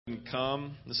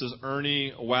Come. This is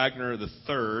Ernie Wagner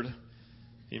III.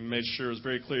 He made sure it was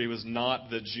very clear he was not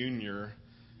the junior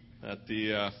at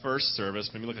the first service.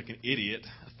 Made me look like an idiot.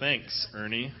 Thanks,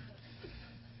 Ernie.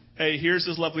 Hey, here's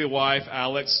his lovely wife,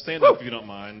 Alex. Stand up if you don't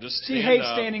mind. Just she hates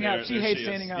standing up. She hates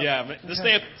standing up. Yeah, just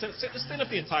stand up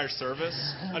the entire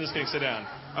service. I'm just kidding. Sit down.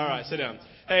 All right, sit down.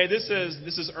 Hey, this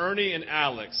is Ernie and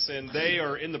Alex, and they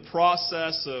are in the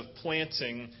process of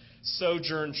planting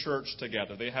Sojourn Church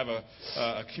together. They have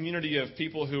a community of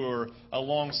people who are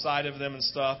alongside of them and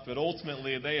stuff, but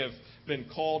ultimately they have been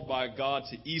called by God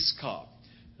to East Cobb.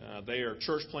 They are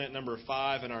church plant number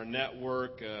 5 in our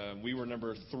network. We were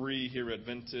number 3 here at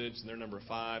Vintage, and they're number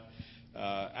 5.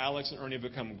 Alex and Ernie have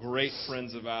become great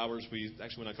friends of ours. We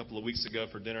actually went a couple of weeks ago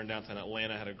for dinner in downtown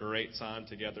Atlanta, had a great time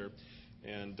together.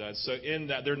 And so in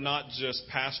that, they're not just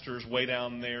pastors way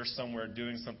down there somewhere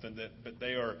doing something, but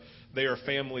they are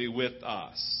family with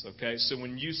us. Okay, so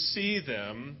when you see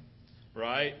them,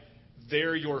 right,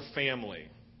 they're your family.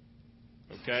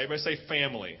 Okay, everybody say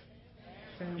family.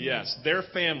 Yes, they're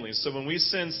family. So when we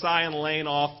send Cy and Lane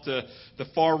off to the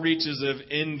far reaches of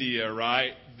India,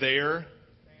 right, they're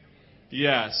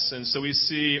yes. And so we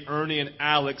see Ernie and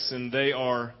Alex, and they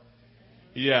are.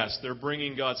 Yes, they're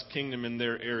bringing God's kingdom in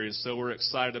their areas, so we're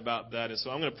excited about that. And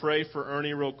so I'm going to pray for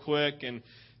Ernie real quick, and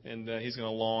he's going to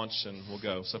launch, and we'll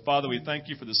go. So, Father, we thank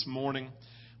you for this morning.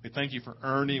 We thank you for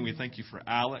Ernie. We thank you for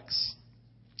Alex.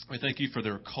 We thank you for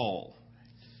their call.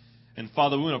 And,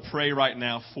 Father, we want to pray right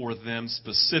now for them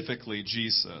specifically,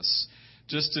 Jesus,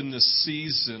 just in this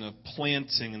season of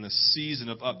planting, in the season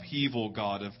of upheaval,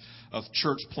 God, of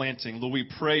church planting. Lord, we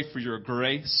pray for your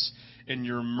grace and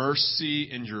your mercy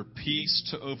and your peace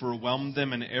to overwhelm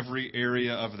them in every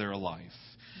area of their life.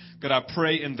 God, I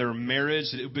pray in their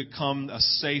marriage that it would become a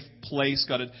safe place,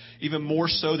 God, even more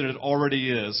so than it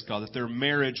already is, God, that their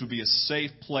marriage would be a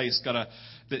safe place, God,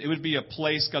 that it would be a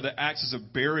place, God, that acts as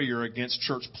a barrier against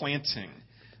church planting.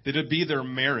 That it would be their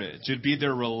marriage. It would be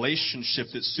their relationship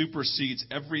that supersedes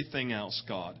everything else,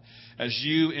 God. As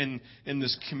you in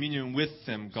this communion with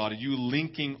them, God, you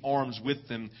linking arms with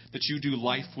them, that you do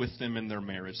life with them in their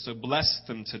marriage. So bless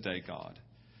them today, God.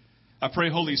 I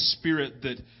pray, Holy Spirit,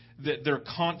 that their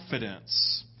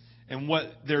confidence in what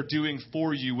they're doing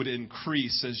for you would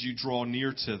increase as you draw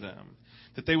near to them.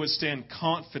 That they would stand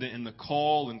confident in the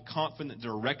call and confident in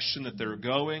the direction that they're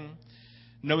going.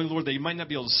 Knowing, Lord, that you might not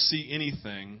be able to see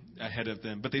anything ahead of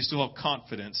them, but they still have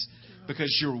confidence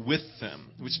because you're with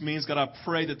them. Which means, God, I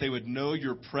pray that they would know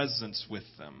your presence with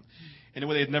them in a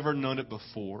way they had never known it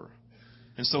before.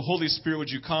 And so, Holy Spirit, would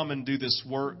you come and do this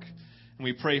work? And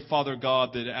we pray, Father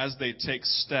God, that as they take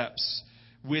steps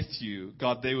with you,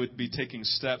 God, they would be taking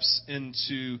steps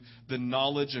into the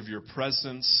knowledge of your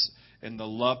presence and the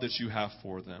love that you have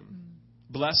for them.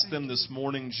 Bless them this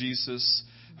morning, Jesus.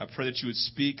 I pray that you would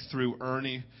speak through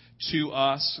Ernie to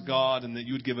us, God, and that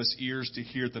you would give us ears to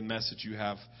hear the message you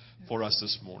have for us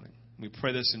this morning. We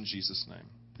pray this in Jesus' name.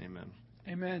 Amen.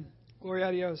 Amen. Gloria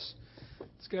a Dios.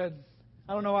 It's good.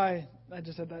 I don't know why I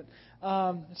just said that.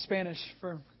 It's Spanish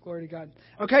for glory to God.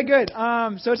 Okay, good.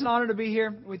 So it's an honor to be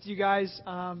here with you guys.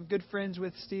 Good friends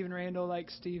with Steve and Randall, like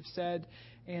Steve said.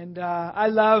 And I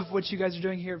love what you guys are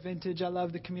doing here at Vintage. I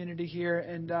love the community here,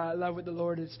 and I love what the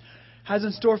Lord has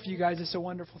in store for you guys. It's a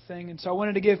wonderful thing. And so I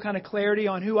wanted to give kind of clarity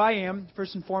on who I am.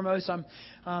 First and foremost,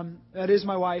 that is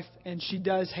my wife, and she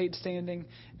does hate standing.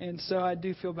 And so I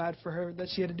do feel bad for her that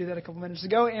she had to do that a couple minutes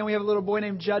ago. And we have a little boy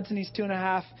named Judson. He's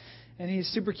 2.5, and he's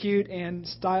super cute and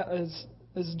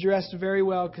is dressed very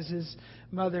well because his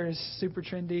mother is super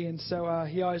trendy, and so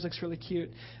he always looks really cute.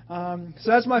 So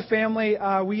that's my family.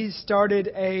 We're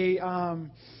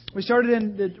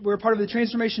part of the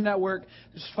Transformation Network.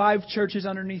 There's 5 churches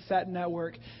underneath that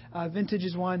network. Vintage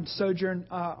is one. Sojourn,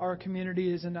 our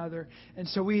community, is another. And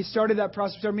so we started that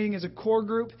process. We started meeting as a core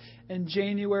group in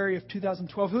January of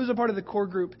 2012. Who was a part of the core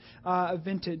group of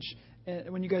Vintage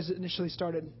when you guys initially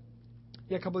started?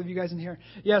 Yeah, a couple of you guys in here.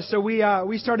 Yeah, so we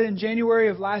started in January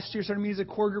of last year, started meeting as a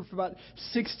core group for about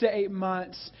 6 to 8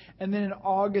 months. And then in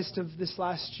August of this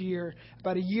last year,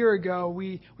 about a year ago,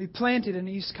 we planted in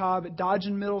East Cobb at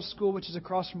Dodgen Middle School, which is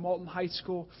across from Walton High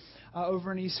School.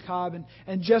 Over in East Cobb.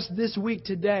 And just this week,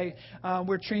 today,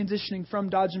 we're transitioning from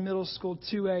Dodgen Middle School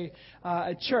to a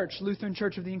church, Lutheran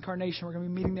Church of the Incarnation. We're going to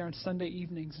be meeting there on Sunday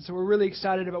evenings. And so we're really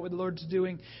excited about what the Lord's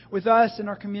doing with us and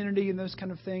our community and those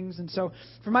kind of things. And so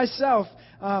for myself,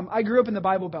 I grew up in the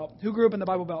Bible Belt. Who grew up in the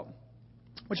Bible Belt?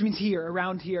 Which means here,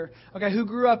 around here. Okay, who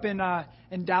grew up in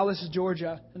Dallas,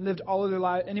 Georgia, and lived all of their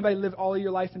life? Anybody lived all of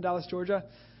your life in Dallas, Georgia?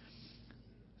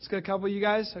 Let's get a couple of you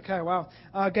guys. Okay, wow.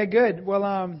 Okay, good.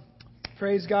 Well,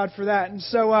 Praise God for that. And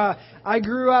so I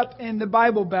grew up in the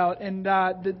Bible Belt, and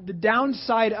the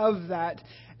downside of that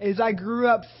is I grew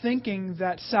up thinking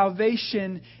that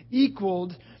salvation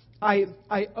equaled I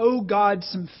owe God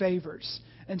some favors.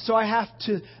 And so I have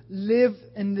to live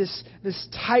in this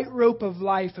tightrope of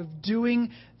life of doing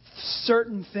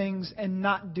certain things and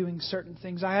not doing certain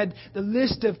things. I had the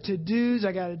list of to-dos.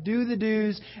 I got to do the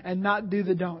do's and not do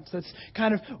the don'ts. That's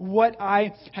kind of what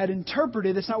I had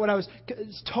interpreted. That's not what I was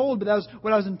told, but that was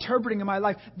what I was interpreting in my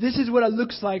life. This is what it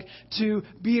looks like to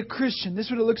be a Christian. This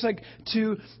is what it looks like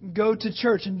to go to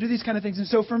church and do these kind of things. And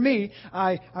so for me,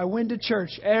 I went to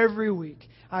church every week.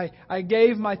 I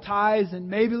gave my tithes and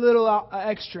maybe a little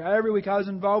extra every week. I was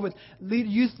involved with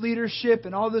youth leadership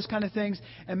and all those kind of things.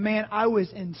 And man, I was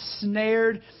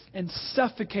ensnared and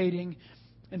suffocating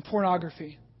in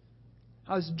pornography.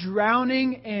 I was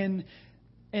drowning in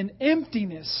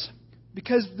emptiness,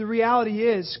 because the reality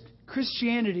is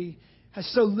Christianity has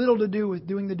so little to do with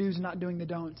doing the do's and not doing the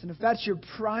don'ts. And if that's your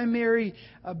primary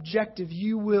objective,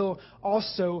 you will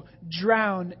also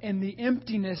drown in the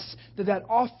emptiness that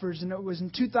offers. And it was in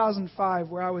 2005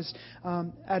 where I was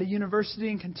at a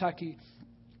university in Kentucky.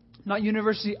 Not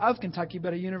University of Kentucky,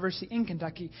 but a university in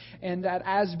Kentucky, and at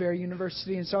Asbury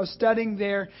University. And so I was studying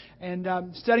there and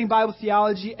studying Bible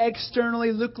theology.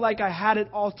 Externally looked like I had it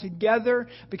all together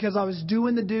because I was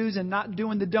doing the do's and not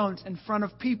doing the don'ts in front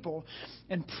of people.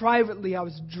 And privately, I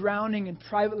was drowning, and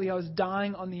privately, I was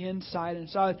dying on the inside. And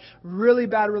so I had a really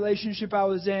bad relationship I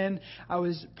was in. I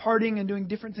was partying and doing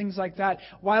different things like that,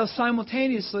 while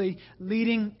simultaneously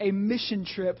leading a mission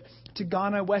trip to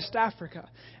Ghana, West Africa.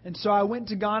 And so I went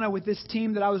to Ghana with this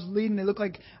team that I was leading. They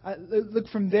looked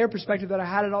from their perspective that I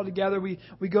had it all together. We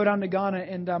go down to Ghana,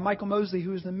 and Michael Mosley,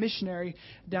 who is the missionary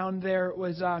down there,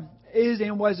 was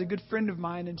a good friend of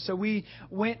mine. And so we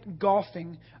went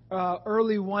golfing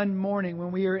early one morning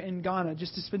when we were in Ghana,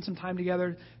 just to spend some time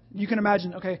together. You can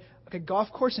imagine, okay, golf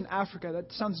course in Africa.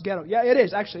 That sounds ghetto. Yeah, it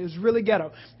is, actually. It was really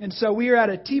ghetto. And so we were at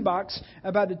a tee box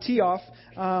about to tee off,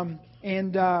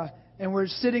 and we're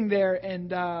sitting there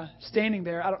and standing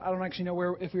there. I don't actually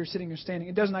know if we were sitting or standing.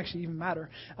 It doesn't actually even matter.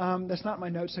 That's not my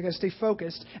notes. I got to stay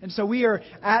focused. And so we are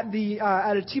at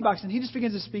a tee box, and he just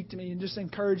begins to speak to me and just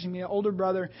encouraging me, an older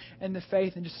brother in the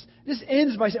faith, and just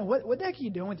ends by saying, "What the heck are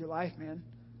you doing with your life, man?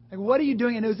 Like, what are you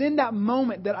doing?" And it was in that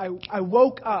moment that I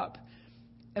woke up,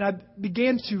 and I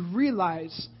began to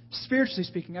realize, spiritually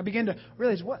speaking, I began to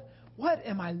realize, what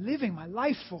am I living my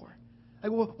life for?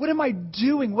 Like, well, what am I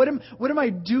doing? What am I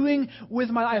doing with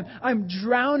my life? I'm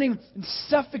drowning and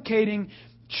suffocating,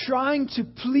 trying to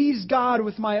please God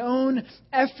with my own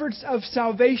efforts of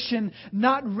salvation,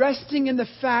 not resting in the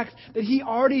fact that He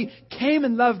already came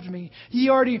and loved me. He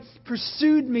already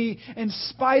pursued me in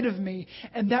spite of me.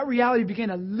 And that reality began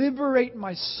to liberate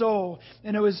my soul.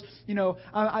 And it was, so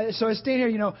I was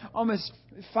standing here, almost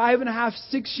 5.5,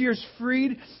 6 years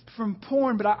freed from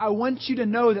porn. But I want you to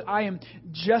know that I am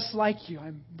just like you.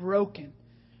 I'm broken.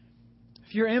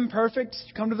 If you're imperfect,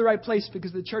 come to the right place,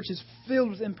 because the church is filled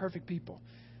with imperfect people.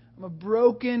 I'm a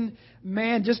broken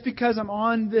man. Just because I'm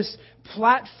on this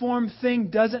platform thing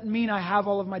doesn't mean I have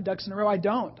all of my ducks in a row. I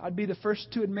don't. I'd be the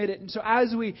first to admit it. And so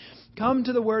as we come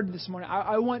to the Word this morning,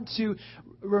 I want to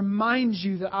remind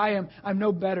you that I'm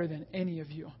no better than any of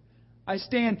you. I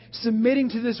stand submitting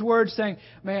to this Word, saying,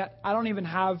 man,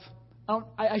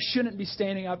 I shouldn't be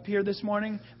standing up here this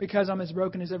morning because I'm as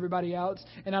broken as everybody else,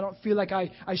 and I don't feel like I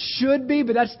should be.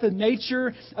 But that's the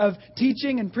nature of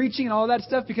teaching and preaching and all that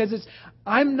stuff, because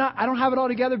I don't have it all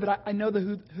together, but I know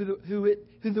who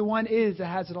the one is that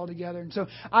has it all together. And so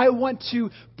I want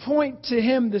to point to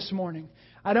Him this morning.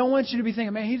 I don't want you to be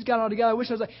thinking, man, he's got it all together. I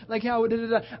wish I was like how.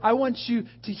 I want you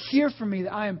to hear from me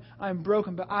that I am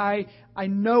broken, but I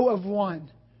know of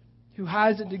one who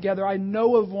has it together. I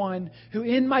know of one who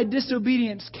in my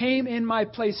disobedience came in my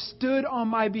place, stood on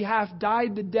my behalf,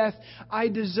 died the death I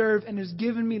deserve, and has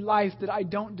given me life that I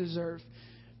don't deserve.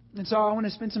 And so I want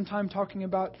to spend some time talking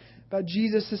about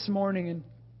Jesus this morning.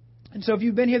 And so if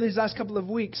you've been here these last couple of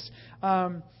weeks,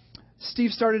 Steve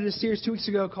started a series 2 weeks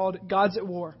ago called God's at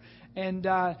War. And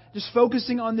just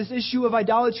focusing on this issue of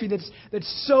idolatry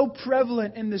that's so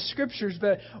prevalent in the Scriptures.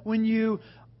 But when you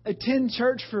attend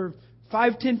church for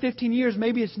 5, 10, 15 years,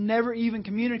 maybe it's never even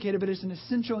communicated, but it's an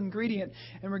essential ingredient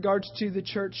in regards to the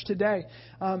church today.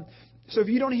 So if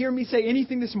you don't hear me say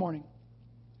anything this morning,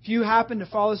 if you happen to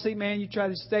fall asleep, man, you try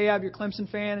to stay up, you're a Clemson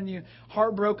fan, and you're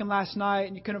heartbroken last night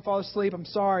and you couldn't fall asleep, I'm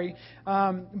sorry.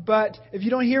 But if you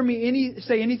don't hear me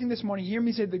say anything this morning, hear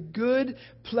me say the good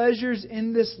pleasures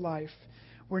in this life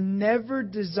were never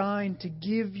designed to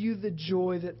give you the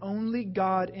joy that only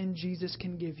God in Jesus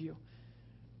can give you.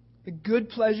 The good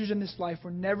pleasures in this life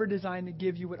were never designed to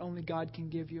give you what only God can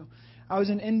give you. I was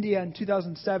in India in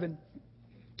 2007.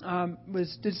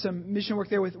 Did some mission work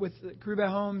there with Karuba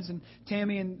Holmes and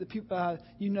Tammy and the people.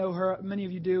 You know her. Many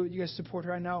of you do. You guys support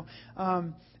her, I know.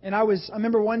 And I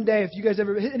remember one day. If you guys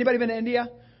anybody been to India?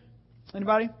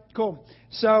 Anybody? Cool.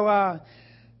 So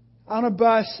on a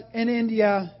bus in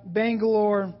India,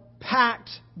 Bangalore, packed,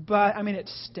 but I mean it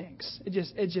stinks.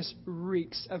 It just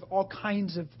reeks of all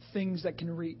kinds of things that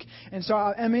can reek. And so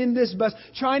I'm in this bus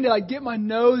trying to get my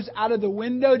nose out of the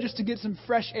window just to get some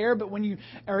fresh air. But when you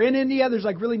are in India, there's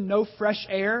really no fresh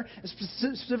air,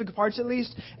 specific parts at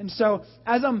least. And so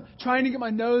as I'm trying to get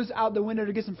my nose out the window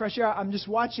to get some fresh air, I'm just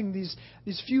watching these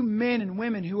few men and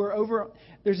women who are over.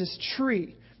 There's this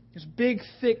tree. This big,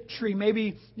 thick tree,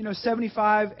 maybe,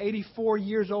 75, 84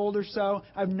 years old or so.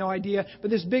 I have no idea.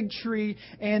 But this big tree,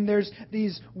 and there's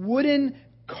these wooden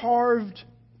carved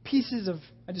pieces of,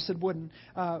 I just said wooden,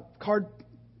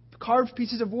 carved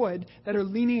pieces of wood that are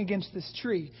leaning against this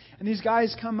tree. And these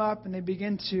guys come up and they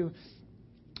begin to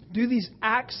do these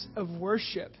acts of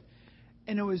worship.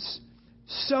 And it was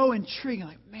so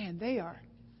intriguing. Man, they are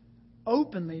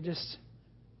openly just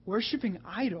worshiping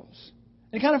idols.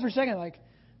 And kind of for a second,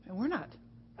 and we're not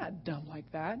dumb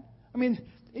like that. I mean,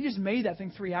 they just made that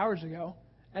thing 3 hours ago,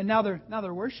 and now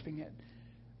they're worshiping it.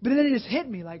 But then it just hit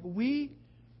me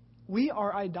we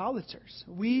are idolaters.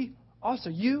 We also,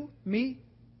 you, me,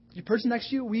 the person next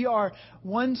to you, we are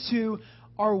ones who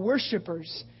are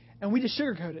worshipers, and we just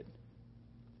sugarcoat it.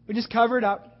 We just cover it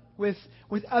up with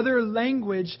other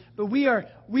language, but we are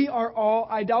all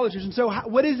idolaters. And so,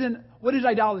 what is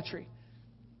idolatry?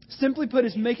 Simply put,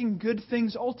 it's making good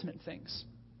things ultimate things.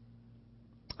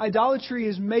 Idolatry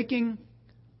is making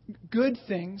good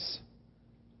things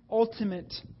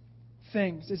ultimate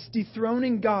things. It's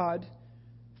dethroning God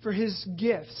for His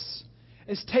gifts.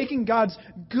 It's taking God's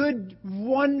good,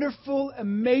 wonderful,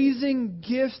 amazing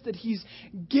gifts that He's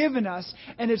given us,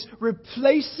 and it's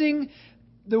replacing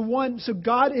the one. So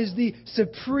God is the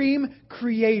supreme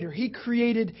creator. He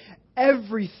created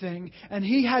everything, and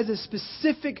He has a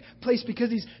specific place because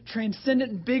He's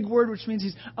transcendent, big word, which means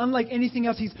He's unlike anything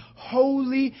else. He's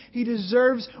holy. He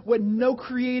deserves what no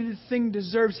created thing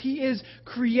deserves. He is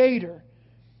creator,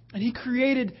 and He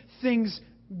created things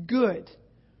good,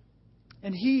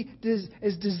 and He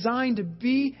is designed to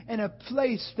be in a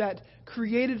place that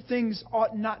created things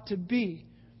ought not to be.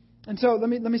 And so let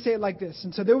me say it like this.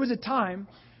 And so there was a time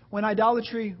when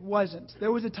idolatry wasn't.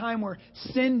 There was a time where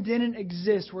sin didn't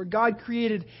exist, where God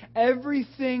created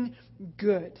everything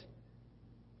good,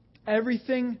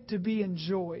 everything to be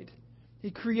enjoyed. He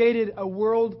created a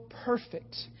world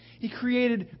perfect. He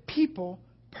created people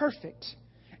perfect,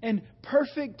 in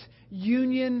perfect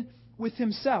union with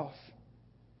Himself.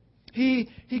 He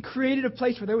created a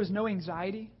place where there was no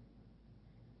anxiety,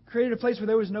 created a place where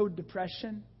there was no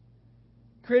depression,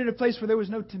 created a place where there was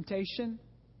no temptation.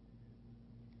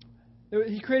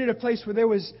 He created a place where there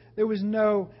was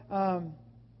no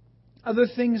other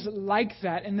things like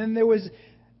that. And then there was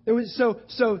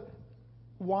so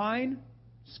wine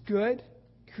was good.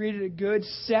 He created it good.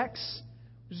 Sex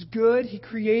was good. He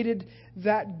created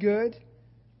that good.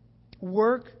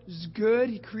 Work is good.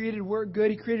 He created work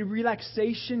good. He created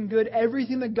relaxation good.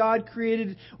 Everything that God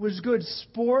created was good.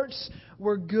 Sports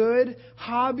were good.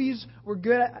 Hobbies were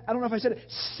good. I don't know if I said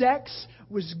it. Sex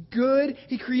was good.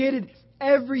 He created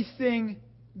everything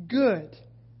good.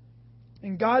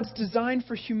 And God's design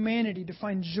for humanity to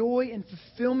find joy and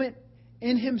fulfillment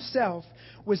in Himself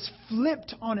was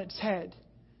flipped on its head.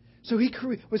 So He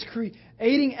was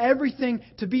creating everything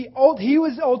to be... He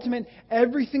was ultimate.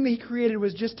 Everything that He created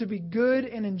was just to be good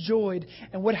and enjoyed.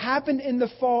 And what happened in the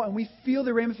fall, and we feel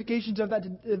the ramifications of that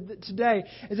today,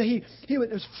 is that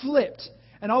it was flipped.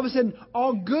 And all of a sudden,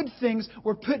 all good things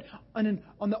were put on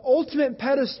the ultimate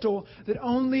pedestal that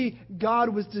only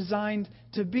God was designed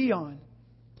to be on.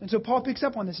 And so Paul picks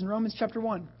up on this in Romans chapter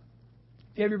 1.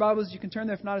 If you have your Bibles, you can turn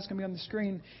there. If not, it's going to be on the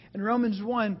screen. In Romans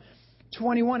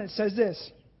 1:21, it says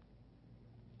this: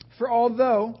 "For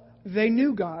although they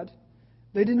knew God,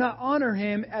 they did not honor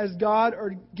Him as God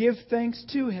or give thanks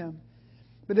to Him.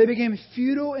 But they became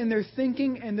futile in their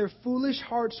thinking, and their foolish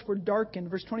hearts were darkened."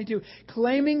 Verse 22,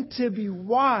 "Claiming to be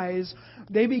wise,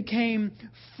 they became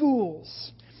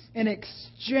fools, and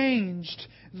exchanged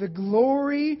the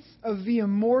glory of the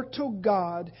immortal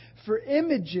God for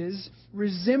images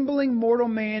resembling mortal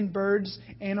man, birds,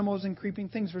 animals, and creeping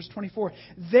things." Verse 24,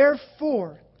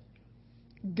 "Therefore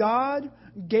God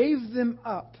gave them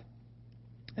up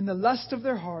in the lust of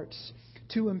their hearts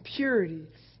to impurity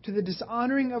to the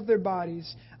dishonoring of their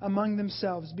bodies among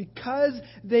themselves, because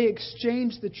they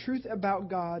exchanged the truth about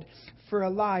God for a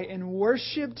lie and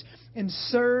worshipped and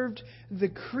served the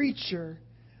creature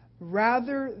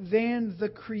rather than the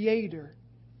Creator,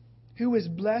 who is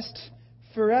blessed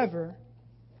forever.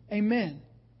 Amen.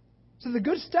 So the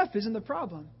good stuff isn't the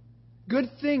problem.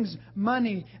 Good things,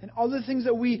 money, and all the things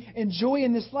that we enjoy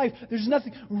in this life, there's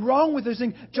nothing wrong with those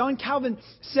things. John Calvin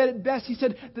said it best. He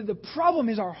said that the problem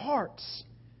is our hearts.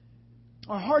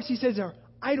 Our hearts, he says, are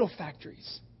idol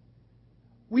factories.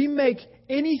 We make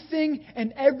anything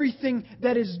and everything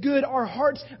that is good. Our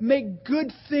hearts make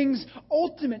good things,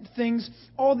 ultimate things,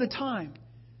 all the time.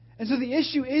 And so the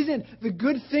issue isn't the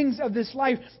good things of this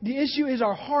life. The issue is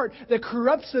our heart that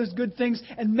corrupts those good things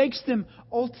and makes them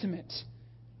ultimate.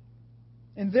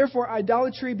 And therefore,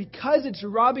 idolatry, because it's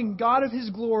robbing God of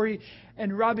His glory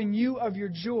and robbing you of your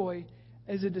joy,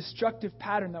 is a destructive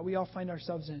pattern that we all find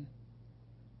ourselves in.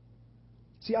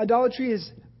 See, idolatry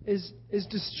is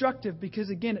destructive because,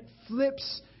 again, it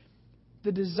flips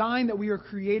the design that we are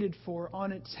created for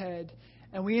on its head.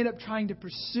 And we end up trying to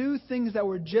pursue things that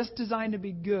were just designed to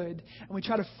be good. And we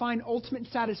try to find ultimate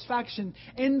satisfaction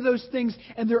in those things.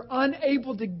 And they're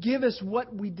unable to give us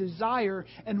what we desire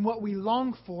and what we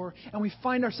long for. And we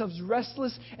find ourselves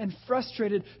restless and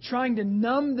frustrated, trying to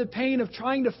numb the pain of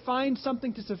trying to find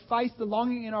something to suffice the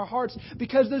longing in our hearts.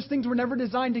 Because those things were never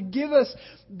designed to give us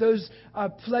those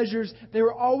pleasures. They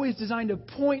were always designed to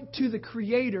point to the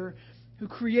Creator who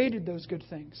created those good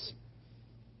things.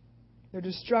 They're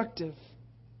destructive.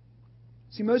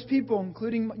 See, most people,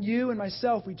 including you and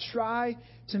myself, we try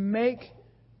to make,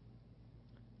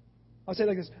 I'll say it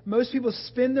like this, most people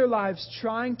spend their lives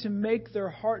trying to make their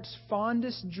heart's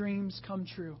fondest dreams come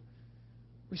true.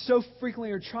 We so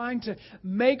frequently are trying to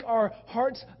make our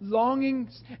heart's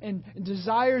longings and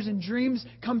desires and dreams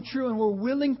come true, and we're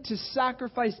willing to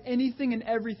sacrifice anything and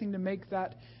everything to make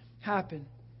that happen.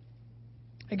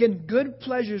 Again, good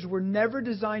pleasures were never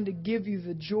designed to give you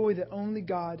the joy that only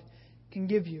God can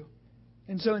give you.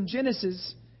 And so in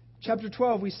Genesis chapter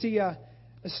 12, we see a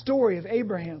story of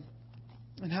Abraham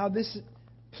and how this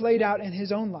played out in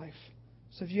his own life.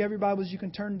 So if you have your Bibles, you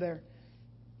can turn there.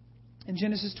 In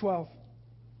Genesis 12.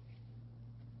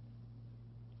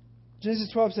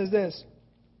 Genesis 12 says this.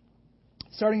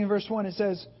 Starting in verse 1, it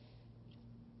says,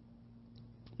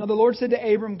 "Now the Lord said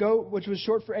to Abram, go," which was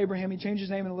short for Abraham. He changed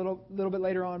his name a little bit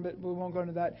later on, but we won't go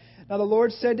into that. "Now the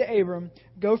Lord said to Abram,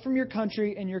 go from your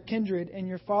country and your kindred and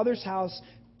your father's house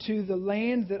to the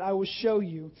land that I will show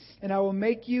you, and I will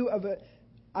make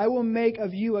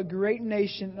of you a great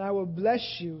nation, and I will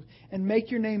bless you and make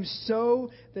your name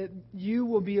so that you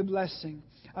will be a blessing.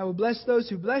 I will bless those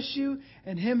who bless you,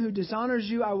 and him who dishonors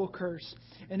you I will curse.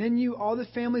 And in you all the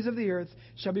families of the earth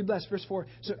shall be blessed." Verse 4.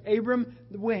 So Abram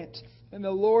went, and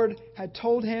the Lord had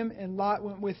told him, and Lot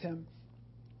went with him.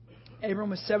 Abram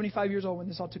was 75 years old when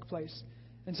this all took place.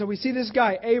 And so we see this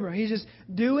guy, Abram, he's just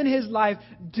doing his life,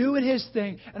 doing his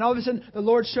thing. And all of a sudden, the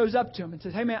Lord shows up to him and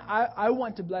says, "Hey man, I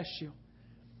want to bless you.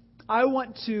 I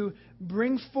want to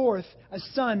bring forth a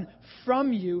son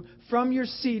from you, from your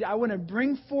seed. I want to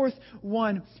bring forth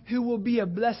one who will be a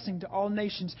blessing to all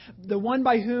nations. The one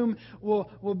by whom will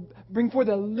bring forth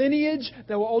a lineage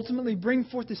that will ultimately bring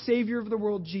forth the Savior of the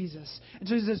world, Jesus." And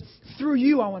so he says, through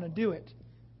you, I want to do it.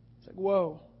 It's like,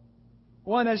 whoa.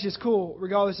 One, that's just cool,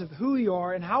 regardless of who you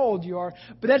are and how old you are.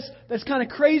 But that's kind of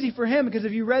crazy for him, because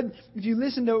if you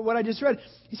listen to what I just read,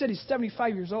 he said he's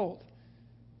 75 years old.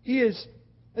 He is...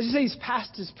 Let's just say he's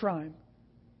past his prime.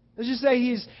 Let's just say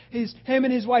he's him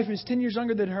and his wife, who's 10 years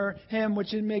younger than him,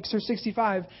 which makes her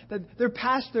 65, that they're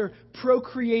past their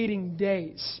procreating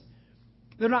days.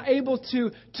 They're not able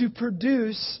to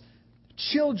produce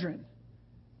children.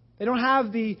 They don't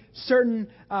have the certain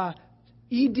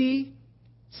ED,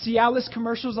 Cialis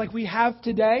commercials like we have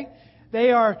today.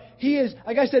 He is,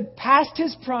 like I said, past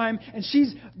his prime, and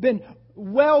she's been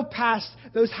well past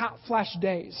those hot flash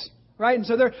days. Right? And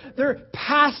so they're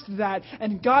past that.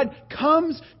 And God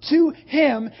comes to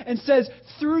him and says,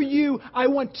 through you, I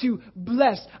want to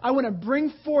bless. I want to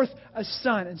bring forth a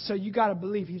son. And so you got to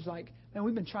believe he's like, man,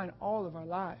 we've been trying all of our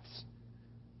lives.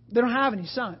 They don't have any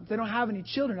sons. They don't have any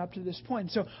children up to this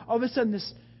point. So all of a sudden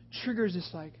this triggers this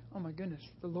like, oh my goodness,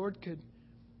 the Lord could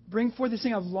bring forth this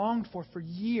thing I've longed for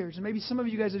years. And maybe some of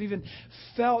you guys have even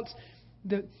felt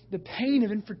the pain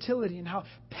of infertility and how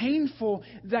painful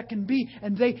that can be.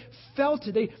 And they felt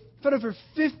it. They felt it for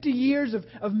 50 years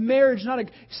of marriage, not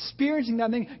experiencing that.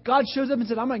 And then God shows up and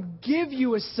said, I'm going to give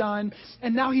you a son.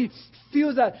 And now he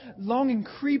feels that longing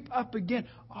creep up again.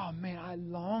 Oh man, I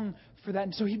long for that.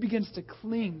 And so he begins to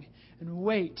cling and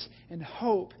wait and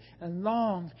hope and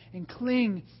long and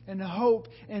cling and hope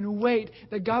and wait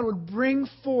that God would bring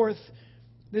forth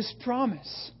this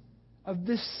promise of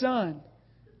this son.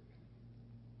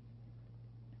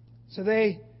 So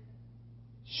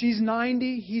she's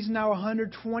 90, he's now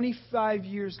 125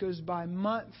 years goes by,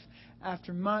 month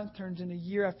after month, turns into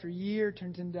year after year,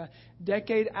 turns into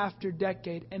decade after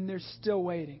decade, and they're still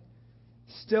waiting,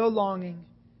 still longing,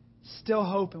 still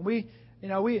hoping. We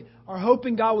are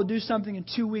hoping God will do something in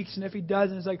 2 weeks, and if He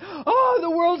doesn't, it's like, oh, the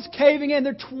world's caving in.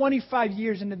 They're 25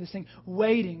 years into this thing,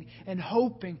 waiting and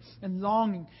hoping and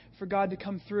longing for God to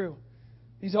come through.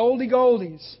 These oldie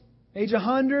goldies, age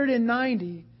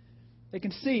 190, they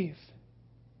conceive.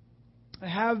 I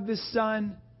have this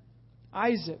son,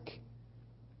 Isaac.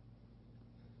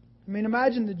 I mean,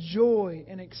 imagine the joy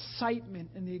and excitement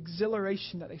and the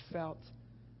exhilaration that they felt.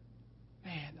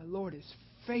 Man, the Lord is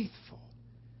faithful.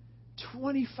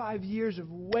 25 years of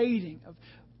waiting, of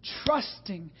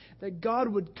trusting that God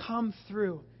would come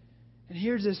through. And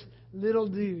here's this little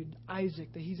dude,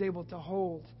 Isaac, that he's able to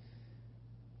hold.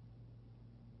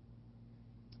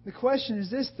 The question is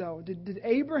this, though. Did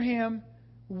Abraham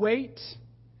wait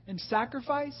and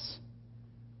sacrifice?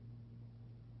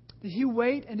 Did he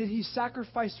wait and did he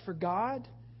sacrifice for God?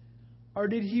 Or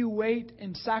did he wait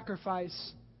and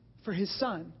sacrifice for his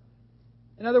son?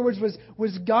 In other words,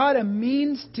 was God a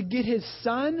means to get his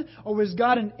son? Or was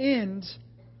God an end?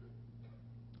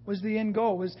 Was the end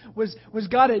goal? Was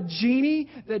God a genie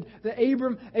that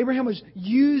Abraham was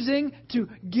using to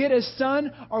get a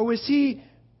son? Or was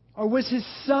his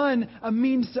son a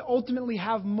means to ultimately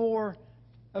have more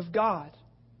of God?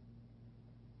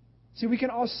 See, we can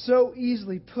all so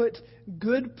easily put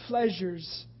good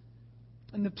pleasures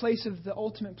in the place of the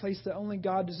ultimate place that only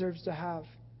God deserves to have.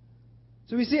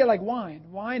 So we see it like wine.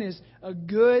 Wine is a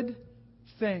good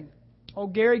thing. Oh,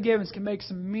 Gary Givens can make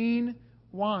some mean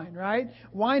wine, right?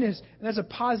 Wine is, and that's a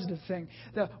positive thing.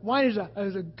 The wine is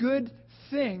a good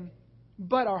thing,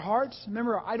 but our hearts,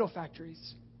 remember, are idol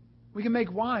factories. We can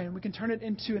make wine. We can turn it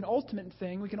into an ultimate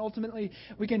thing. We can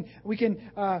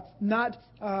not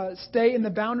stay in the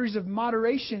boundaries of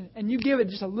moderation. And you give it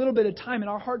just a little bit of time, and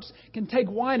our hearts can take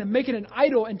wine and make it an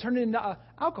idol and turn it into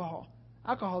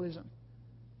alcoholism.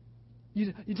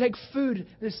 You take food,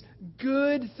 this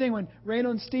good thing. When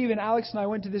Randall and Steve and Alex and I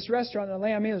went to this restaurant in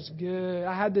Atlanta, I mean, it was good.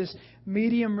 I had this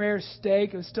medium rare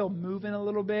steak. It was still moving a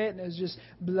little bit, and it was just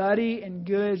bloody and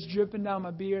good. It's dripping down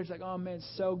my beard. It's like, oh man,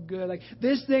 it's so good. Like,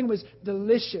 this thing was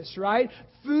delicious, right?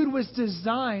 Food was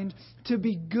designed to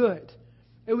be good.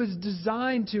 It was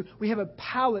designed to, we have a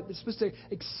palate that's supposed to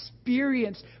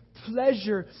experience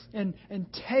pleasure and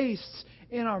taste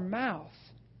in our mouth.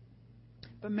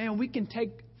 But man, we can take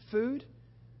food,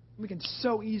 we can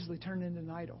so easily turn it into an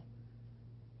idol.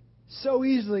 So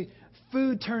easily,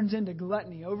 food turns into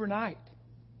gluttony overnight.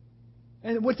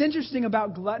 And what's interesting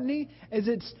about gluttony is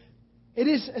it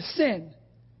is a sin.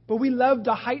 But we love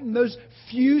to heighten those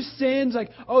few sins, like,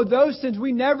 oh, those sins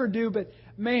we never do. But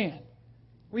man,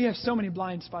 we have so many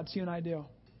blind spots, you and I do.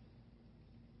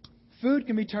 Food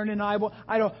can be turned into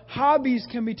idol. Hobbies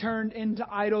can be turned into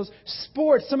idols.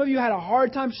 Sports. Some of you had a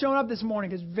hard time showing up this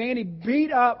morning because Vanny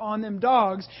beat up on them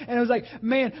dogs. And it was like,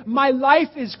 man, my life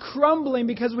is crumbling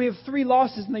because we have 3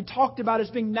 losses. And they talked about us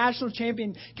being national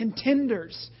champion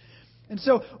contenders. And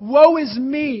so, woe is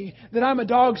me that I'm a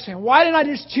Dogs fan. Why didn't I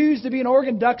just choose to be an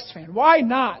Oregon Ducks fan? Why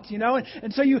not? You know?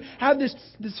 And so you have this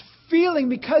feeling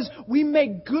because we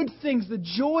make good things, the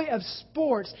joy of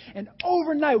sports, and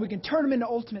overnight we can turn them into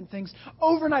ultimate things.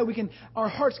 Overnight our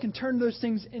hearts can turn those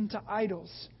things into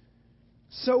idols.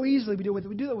 So easily we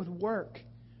do that with work.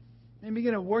 And you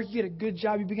begin to work, you get a good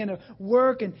job, you begin to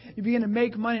work and you begin to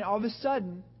make money, and all of a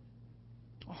sudden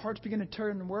our hearts begin to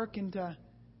turn work into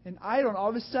an idol, and all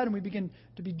of a sudden we begin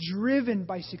to be driven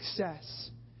by success.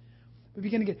 We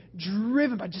begin to get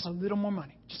driven by just a little more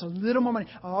money. Just a little more money.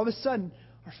 All of a sudden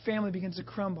our family begins to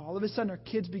crumble. All of a sudden, our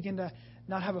kids begin to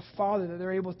not have a father that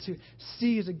they're able to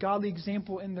see as a godly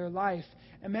example in their life.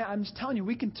 And man, I'm just telling you,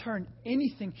 we can turn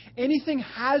anything. Anything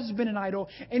has been an idol.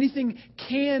 Anything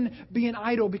can be an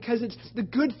idol because it's the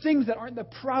good things that aren't the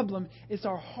problem. It's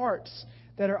our hearts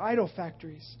that are idol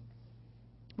factories.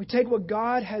 We take what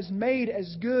God has made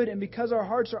as good, and because our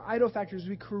hearts are idol factories,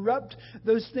 we corrupt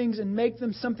those things and make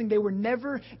them something they were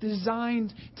never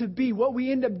designed to be. What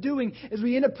we end up doing is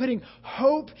we end up putting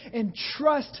hope and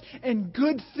trust in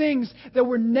good things that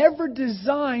were never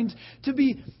designed to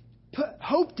be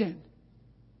hoped in.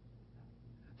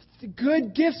 The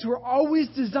good gifts were always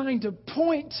designed to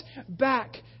point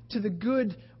back to the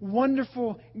good,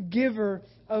 wonderful giver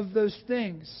of those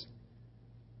things.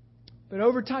 But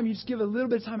over time, you just give a little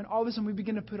bit of time, and all of a sudden we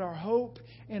begin to put our hope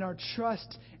and our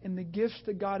trust in the gifts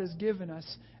that God has given us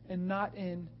and not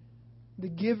in the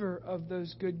giver of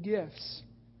those good gifts.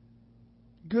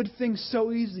 Good things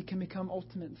so easily can become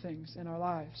ultimate things in our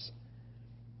lives.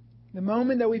 The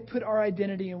moment that we put our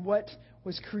identity in what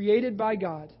was created by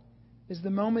God is the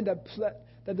moment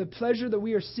that the pleasure that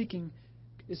we are seeking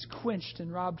is quenched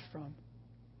and robbed from.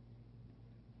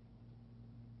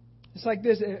 It's like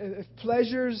this. If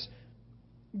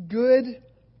good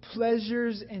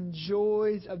pleasures and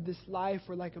joys of this life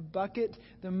were like a bucket,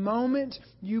 the moment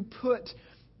you put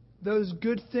those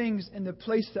good things in the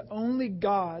place that only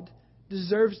God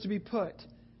deserves to be put,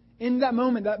 in that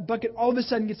moment, that bucket all of a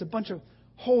sudden gets a bunch of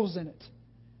holes in it.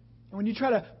 And when you try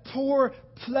to pour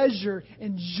pleasure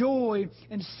and joy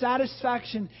and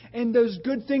satisfaction in those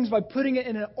good things by putting it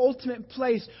in an ultimate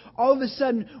place, all of a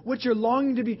sudden what you're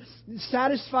longing to be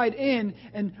satisfied in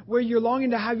and where you're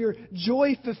longing to have your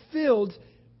joy fulfilled,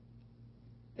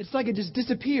 it's like it just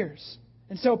disappears.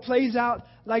 And so it plays out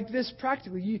like this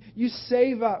practically. You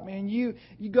save up, man. You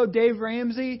go Dave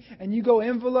Ramsey and you go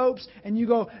envelopes and you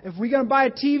go, if we're going to buy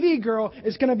a TV, girl,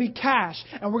 it's going to be cash.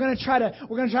 And we're going to try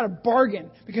to bargain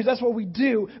because that's what we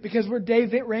do because we're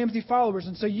Dave Ramsey followers.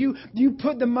 And so you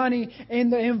put the money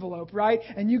in the envelope, right?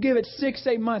 And you give it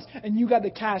 6-8 months and you got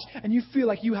the cash and you feel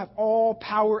like you have all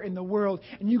power in the world.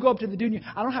 And you go up to the dude and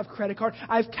I don't have credit card.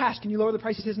 I have cash. Can you lower the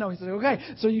price? He says no. He says, okay.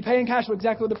 So you pay in cash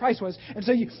exactly what the price was. And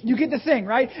so you get the thing,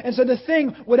 right? And so the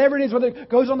thing, whatever it is, whether it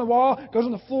goes on the wall, goes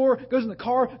on the floor, goes in the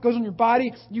car, goes on your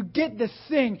body, you get the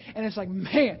thing. And it's like,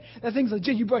 man, that thing's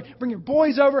legit. You bring your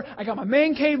boys over. I got my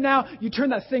man cave now. You turn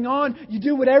that thing on. You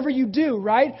do whatever you do,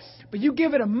 right? But you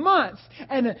give it a month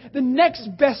and the next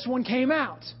best one came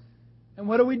out. And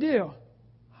what do? Oh,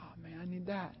 man, I need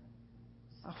that.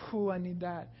 Oh, I need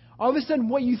that. All of a sudden,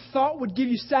 what you thought would give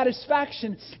you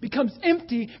satisfaction becomes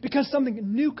empty because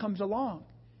something new comes along.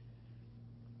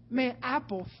 Man,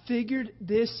 Apple figured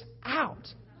this out,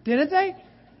 didn't they?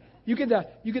 You get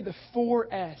the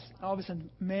 4S. All of a sudden,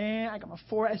 man, I got my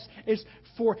 4S. It's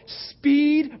for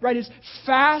speed, right? It's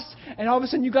fast. And all of a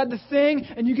sudden, you got the thing,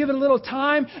 and you give it a little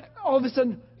time. All of a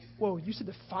sudden, whoa, you said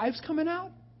the 5's coming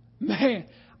out? Man,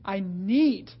 I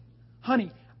need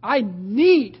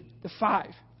the 5.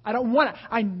 I don't want it.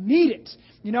 I need it.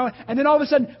 You know? And then all of a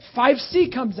sudden,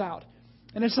 5C comes out.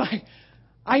 And it's like,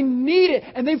 I need it.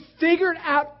 And they've figured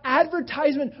out,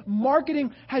 advertisement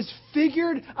marketing has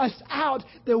figured us out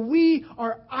that we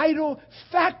are idol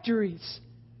factories.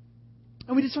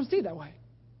 And we just don't see it that way.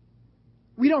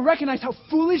 We don't recognize how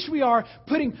foolish we are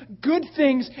putting good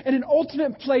things in an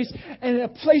ultimate place and in a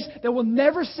place that will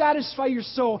never satisfy your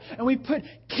soul. And we put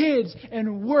kids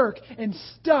and work and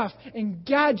stuff and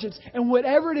gadgets and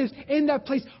whatever it is in that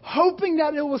place, hoping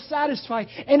that it will satisfy.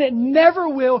 And it never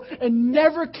will and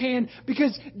never can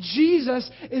because Jesus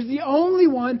is the only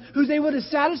one who's able to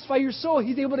satisfy your soul.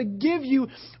 He's able to give you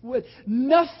what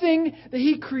nothing that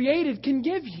He created can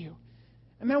give you.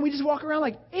 And man, we just walk around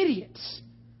like idiots.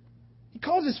 He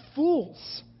calls us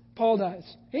fools, Paul does.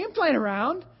 He ain't playing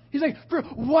around. He's like, for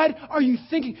what are you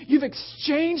thinking? You've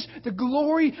exchanged the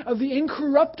glory of the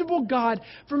incorruptible God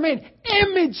for, man,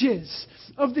 images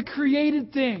of the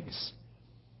created things.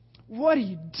 What are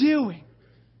you doing?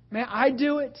 Man, I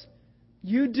do it.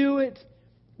 You do it.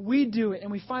 We do it.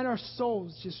 And we find our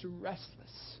souls just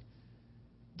restless,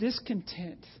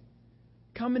 discontent,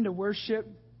 come into worship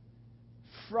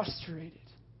frustrated.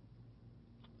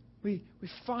 We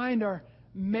find our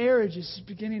marriages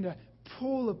beginning to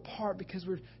pull apart because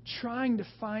we're trying to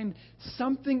find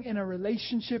something in a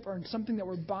relationship or in something that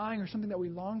we're buying or something that we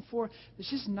long for that's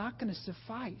just not going to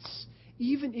suffice,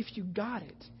 even if you got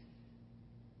it.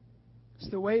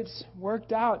 It's the way it's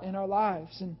worked out in our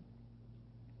lives. And,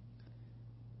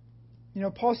 you know,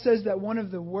 Paul says that one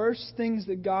of the worst things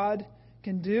that God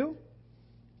can do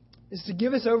is to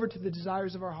give us over to the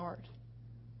desires of our heart.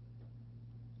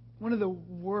 One of the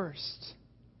worst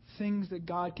things that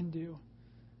God can do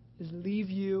is leave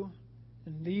you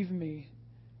and leave me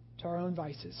to our own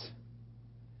vices.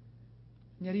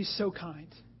 And yet He's so kind.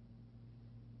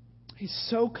 He's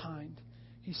so kind.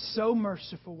 He's so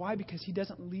merciful. Why? Because He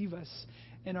doesn't leave us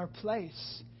in our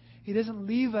place. He doesn't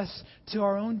leave us to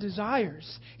our own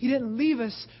desires. He didn't leave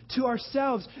us to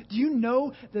ourselves. Do you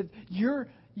know that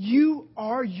you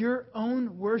are your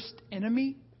own worst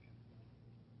enemy?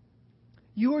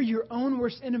 You are your own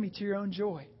worst enemy to your own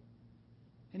joy.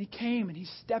 And He came and He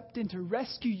stepped in to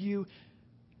rescue you,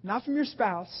 not from your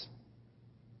spouse,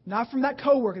 not from that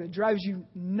coworker that drives you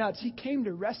nuts. He came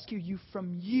to rescue you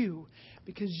from you,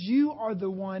 because you are the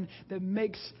one that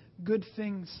makes good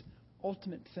things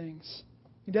ultimate things.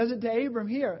 He does it to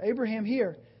Abraham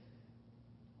here.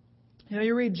 You know,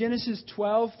 you read Genesis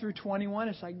 12 through 21,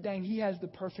 it's like, dang, he has the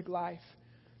perfect life.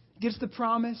 Gets the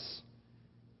promise,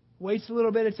 waits a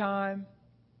little bit of time,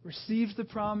 receives the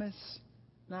promise.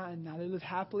 Now they live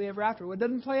happily ever after. Well, it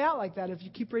doesn't play out like that if you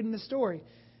keep reading the story.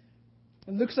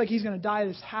 It looks like he's going to die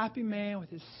this happy man with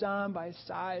his son by his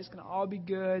side. It's going to all be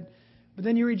good. But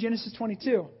then you read Genesis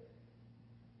 22.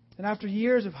 And after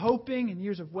years of hoping and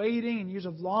years of waiting and years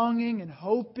of longing and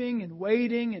hoping and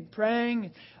waiting and praying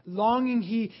and longing,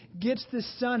 he gets this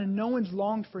son, and no one's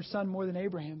longed for a son more than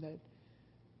Abraham did.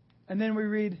 And then we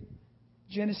read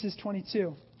Genesis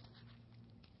 22.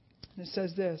 And it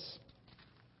says this.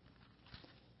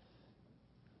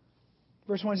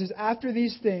 Verse 1 says, "After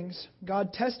these things,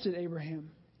 God tested Abraham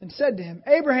and said to him,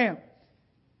 'Abraham!'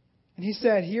 And he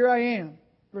said, 'Here I am.'"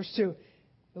 Verse 2,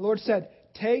 the Lord said,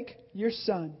 "Take your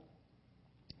son,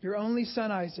 your only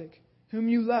son Isaac, whom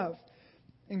you love,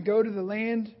 and go to the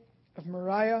land of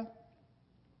Moriah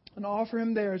and offer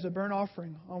him there as a burnt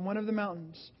offering on one of the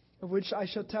mountains of which I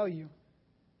shall tell you."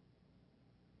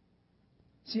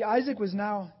 See, Isaac was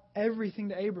now everything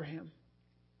to Abraham.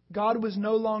 God was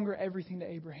no longer everything to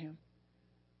Abraham.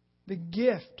 The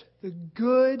gift, the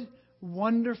good,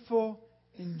 wonderful,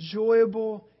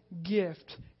 enjoyable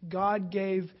gift God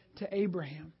gave to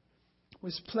Abraham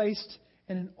was placed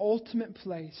in an ultimate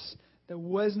place that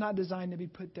was not designed to be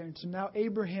put there. And so now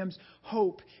Abraham's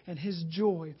hope and his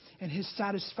joy and his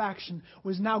satisfaction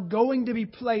was now going to be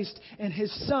placed in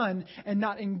his son and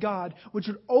not in God, which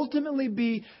would ultimately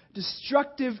be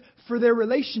destructive for their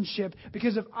relationship,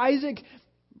 because if Isaac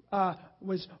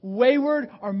was wayward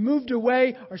or moved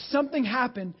away or something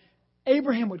happened,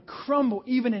 Abraham would crumble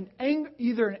even in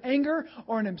either in anger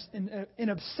or in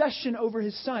obsession over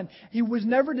his son. He was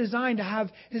never designed to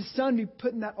have his son be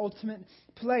put in that ultimate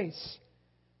place.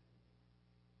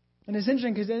 And it's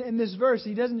interesting because in this verse,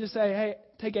 he doesn't just say, "Hey,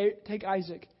 take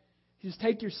Isaac." He says,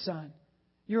 "Take your son,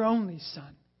 your only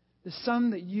son, the son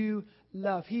that you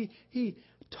love." He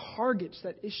targets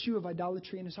that issue of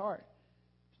idolatry in his heart.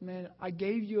 Man, I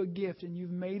gave you a gift and you've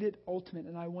made it ultimate,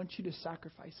 and I want you to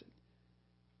sacrifice it.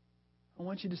 I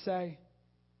want you to say,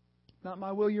 "Not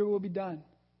my will, your will be done."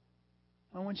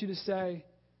 I want you to say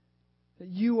that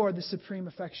you are the supreme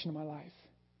affection of my life.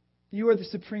 You are the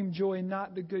supreme joy,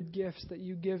 not the good gifts that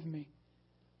you give me.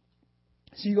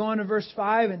 So you go on to verse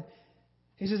 5, and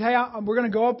he says, "Hey, we're going to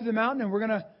go up to the mountain, and we're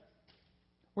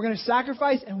going to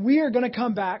sacrifice, and we are going to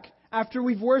come back after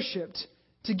we've worshipped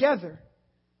together."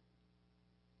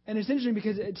 And it's interesting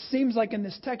because it seems like in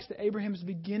this text that Abraham is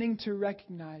beginning to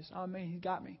recognize, "Oh man, he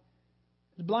got me.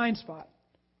 It's a blind spot."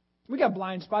 We got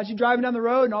blind spots. You're driving down the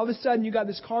road and all of a sudden you got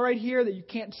this car right here that you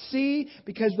can't see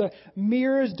because the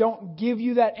mirrors don't give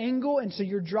you that angle. And so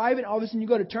you're driving. All of a sudden you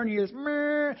go to turn and you hear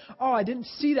this, "Oh, I didn't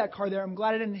see that car there. I'm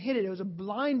glad I didn't hit it. It was a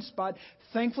blind spot.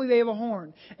 Thankfully they have a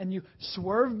horn." And you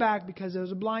swerve back because it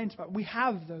was a blind spot. We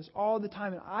have those all the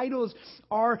time. And idols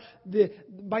are,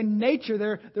 by nature,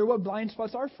 they're what blind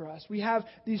spots are for us. We have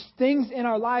these things in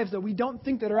our lives that we don't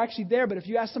think that are actually there. But if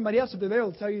you ask somebody else if they're there,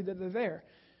 they'll tell you that they're there.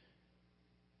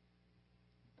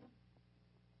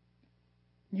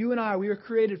 You and I, we were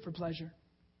created for pleasure.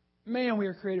 Man, we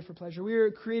were created for pleasure. We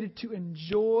were created to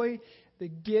enjoy the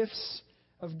gifts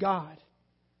of God.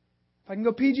 If I can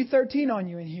go PG-13 on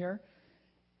you in here,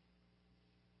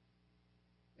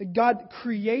 that God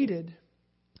created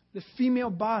the female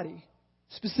body,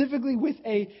 specifically with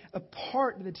a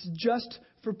part that's just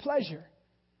for pleasure.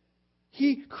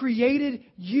 He created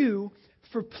you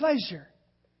for pleasure.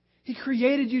 He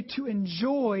created you to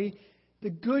enjoy the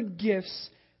good gifts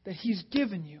that He's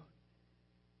given you.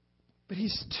 But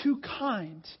He's too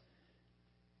kind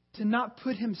to not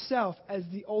put Himself as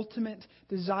the ultimate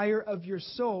desire of your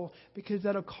soul, because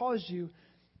that'll cause you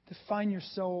to find your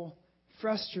soul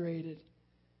frustrated.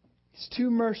 He's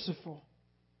too merciful.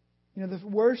 You know, the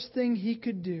worst thing He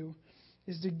could do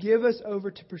is to give us over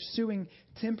to pursuing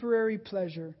temporary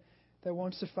pleasure that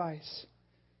won't suffice.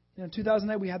 You know, in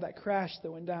 2008 we had that crash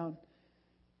that went down.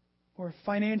 Or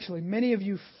financially, many of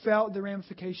you felt the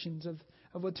ramifications of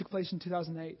what took place in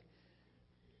 2008.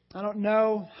 I don't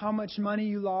know how much money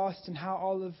you lost and how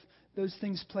all of those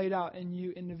things played out in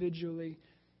you individually.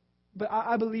 But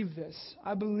I believe this.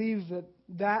 I believe that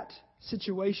that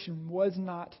situation was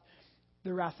not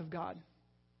the wrath of God.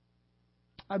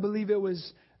 I believe it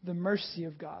was the mercy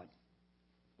of God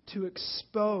to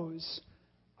expose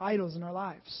idols in our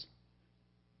lives.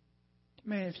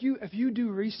 Man, if you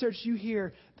do research, you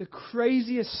hear the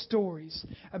craziest stories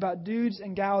about dudes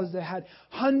and gals that had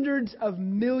hundreds of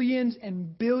millions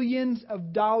and billions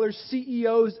of dollars,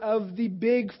 CEOs of the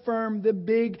big firm, the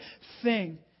big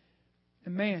thing.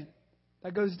 And man,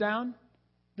 that goes down.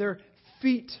 Their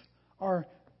feet are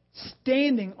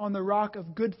standing on the rock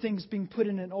of good things being put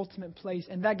in an ultimate place,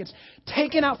 and that gets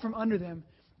taken out from under them.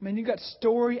 Man, you got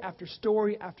story after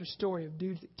story after story of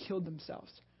dudes that killed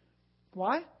themselves.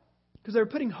 Why? Because they were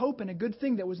putting hope in a good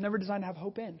thing that was never designed to have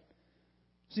hope in.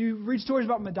 So you read stories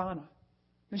about Madonna.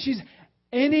 And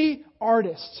any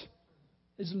artist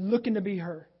is looking to be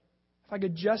her. If I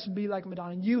could just be like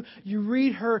Madonna. And you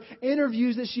read her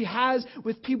interviews that she has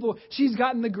with people. She's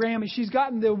gotten the Grammy. She's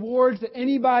gotten the awards that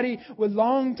anybody would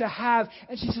long to have.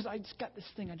 And she says, I just got this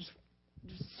thing.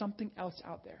 Just something else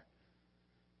out there.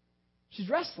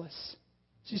 She's restless.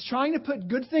 She's trying to put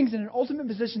good things in an ultimate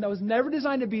position that was never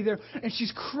designed to be there, and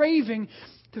she's craving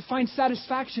to find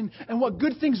satisfaction in what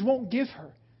good things won't give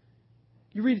her.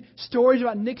 You read stories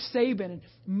about Nick Saban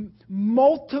and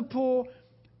multiple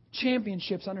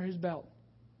championships under his belt.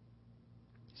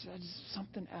 He said, just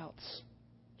something else.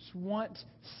 Just want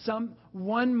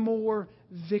one more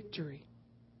victory.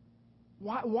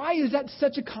 Why is that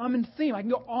such a common theme? I can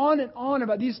go on and on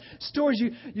about these stories.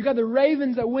 You got the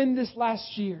Ravens that win this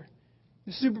last year.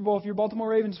 The Super Bowl, if you're a Baltimore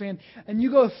Ravens fan, and you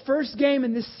go first game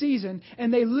in this season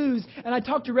and they lose, and I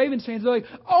talk to Ravens fans, they're like,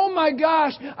 oh my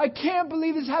gosh, I can't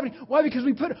believe this is happening. Why? Because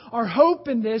we put our hope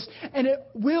in this, and it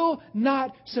will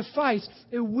not suffice.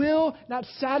 It will not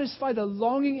satisfy the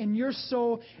longing in your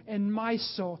soul and my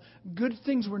soul. Good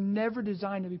things were never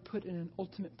designed to be put in an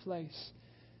ultimate place.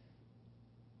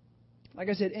 Like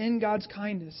I said, in God's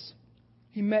kindness,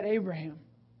 He met Abraham.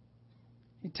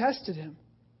 He tested him.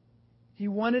 He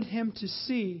wanted him to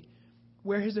see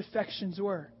where his affections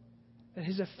were. That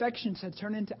his affections had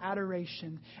turned into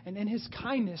adoration. And in His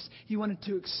kindness, He wanted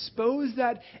to expose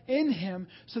that in him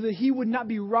so that he would not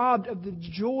be robbed of the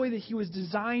joy that he was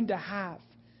designed to have.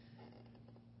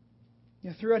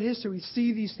 Throughout history, we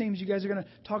see these things. You guys are going to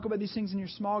talk about these things in your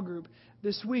small group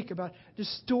this week, about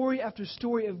just story after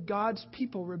story of God's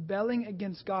people rebelling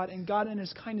against God, and God in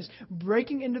His kindness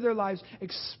breaking into their lives,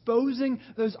 exposing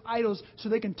those idols so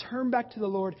they can turn back to the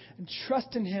Lord and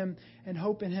trust in Him and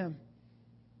hope in Him.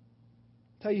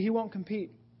 I tell you, He won't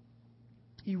compete.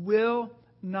 He will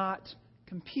not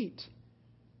compete.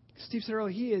 Steve said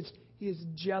earlier, He is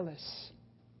jealous.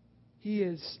 He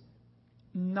is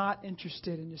not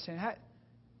interested in just saying,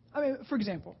 for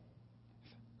example,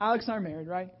 Alex and I are married,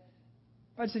 right?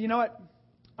 I'd say, you know what?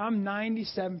 I'm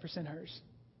 97% hers.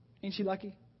 Ain't she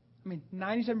lucky?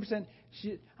 97%.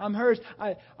 I'm hers.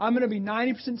 I'm going to be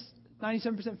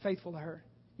 97% faithful to her.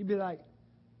 You'd be like,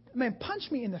 man,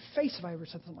 punch me in the face if I ever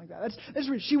said something like that.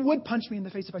 She would punch me in the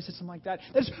face if I said something like that.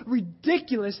 That's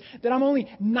ridiculous that I'm only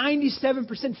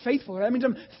 97% faithful. That means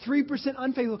I'm 3%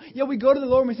 unfaithful. Yeah, we go to the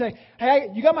Lord and we say, hey,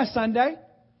 you got my Sunday?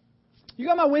 You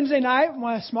got my Wednesday night,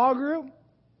 my small group?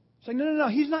 It's like, no.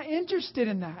 He's not interested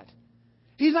in that.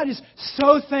 He's not just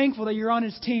so thankful that you're on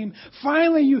His team.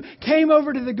 Finally, you came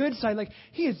over to the good side. Like,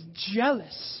 He is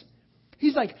jealous.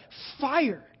 He's like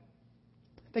fire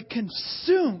that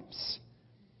consumes.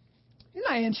 He's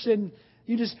not interested in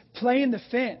you just playing the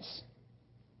fence.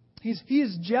 He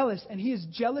is jealous, and He is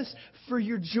jealous for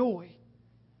your joy.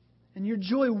 And your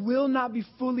joy will not be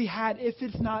fully had if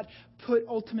it's not put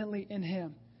ultimately in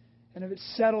Him, and if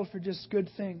it's settled for just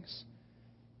good things.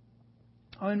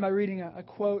 I'll end by reading a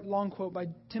long quote by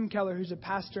Tim Keller, who's a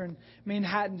pastor in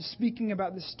Manhattan, speaking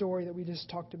about this story that we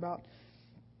just talked about.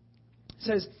 It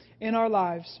says, in our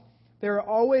lives, there are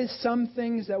always some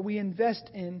things that we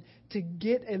invest in to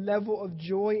get a level of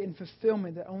joy and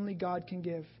fulfillment that only God can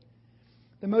give.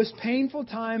 The most painful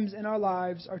times in our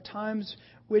lives are times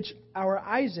which our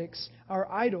Isaacs, our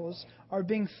idols, are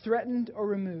being threatened or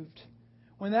removed.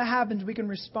 When that happens, we can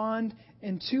respond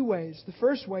in two ways. The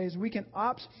first way is we can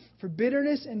opt for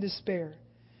bitterness and despair.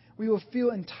 We will feel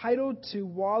entitled to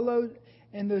wallow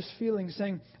in those feelings,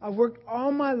 saying, I've worked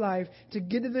all my life to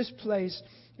get to this place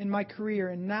in my career,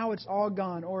 and now it's all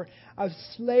gone. Or I've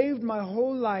slaved my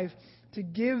whole life to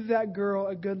give that girl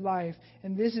a good life,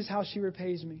 and this is how she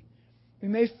repays me. We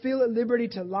may feel at liberty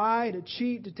to lie, to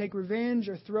cheat, to take revenge,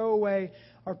 or throw away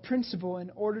our principle in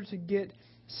order to get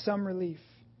some relief.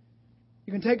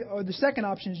 The second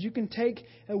option is you can take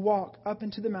a walk up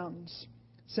into the mountains,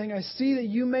 saying, I see that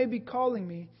you may be calling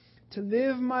me to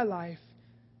live my life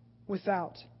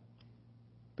without.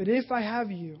 But if I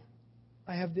have you,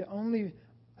 I have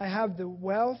the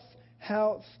wealth,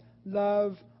 health,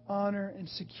 love, honor, and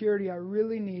security I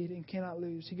really need and cannot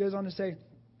lose. He goes on to say,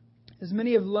 as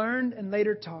many have learned and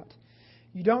later taught,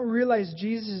 you don't realize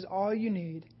Jesus is all you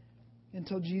need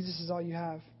until Jesus is all you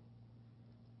have.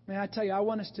 Man, I tell you, I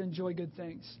want us to enjoy good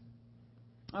things.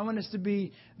 I want us to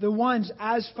be the ones,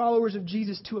 as followers of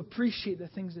Jesus, to appreciate the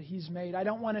things that He's made. I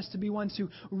don't want us to be ones who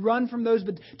run from those,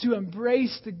 but to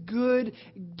embrace the good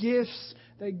gifts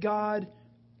that God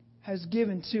has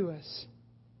given to us.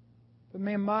 But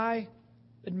man, my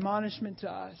admonishment to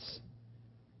us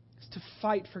is to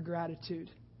fight for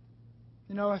gratitude.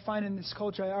 You know, I find in this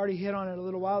culture, I already hit on it a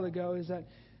little while ago, is that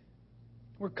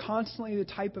we're constantly the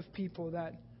type of people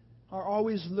that are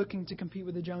always looking to compete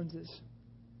with the Joneses.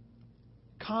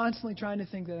 Constantly trying to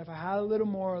think that if I had a little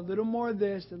more of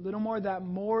this, a little more of that,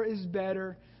 more is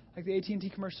better. Like the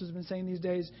AT&T commercials have been saying these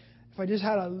days, if I just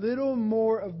had a little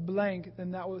more of blank,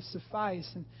 then that would suffice.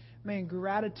 And man,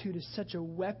 gratitude is such a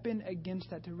weapon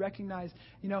against that, to recognize,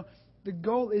 the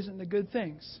goal isn't the good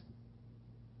things.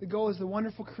 The goal is the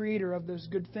wonderful Creator of those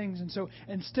good things. And so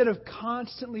instead of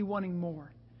constantly wanting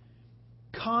more,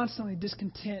 constantly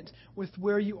discontent with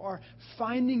where you are,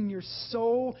 finding your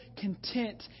soul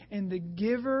content in the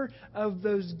giver of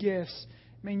those gifts.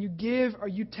 Man, you give or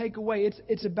you take away.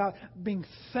 It's about being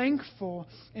thankful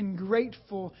and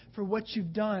grateful for what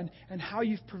you've done and how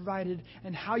you've provided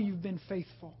and how you've been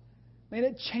faithful. Man,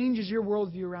 it changes your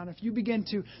worldview around if you begin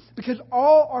to, because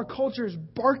all our culture is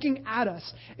barking at us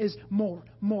is more.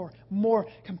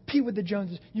 Compete with the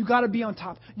Joneses. You got to be on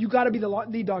top. You got to be the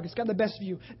lead dog. It's got the best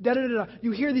view.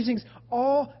 You hear these things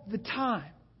all the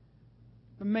time.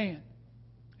 But man,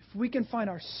 if we can find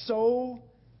our soul,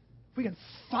 if we can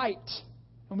fight,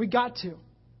 and we got to.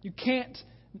 You can't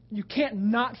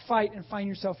not fight and find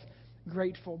yourself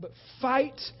grateful, but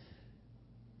fight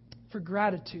for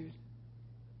gratitude.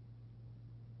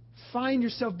 Find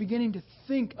yourself beginning to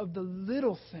think of the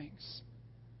little things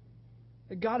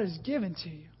that God has given to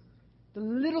you. The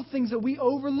little things that we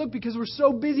overlook because we're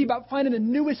so busy about finding the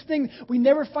newest thing. We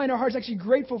never find our hearts actually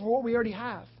grateful for what we already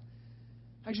have.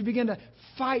 Actually begin to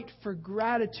fight for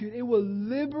gratitude. It will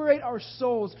liberate our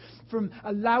souls from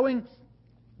allowing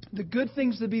the good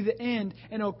things to be the end,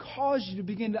 and it'll cause you to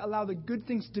begin to allow the good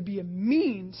things to be a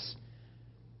means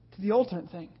to the ultimate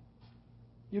thing.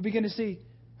 You'll begin to see,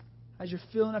 as you're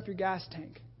filling up your gas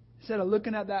tank, instead of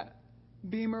looking at that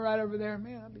Beamer right over there,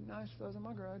 man, that'd be nice if that was in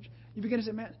my garage. You begin to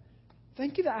say, man,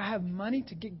 thank you that I have money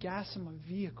to get gas in my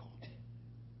vehicle.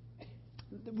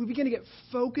 We begin to get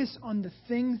focused on the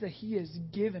things that He has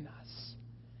given us.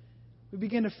 We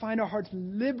begin to find our hearts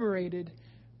liberated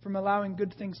from allowing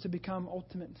good things to become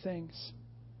ultimate things.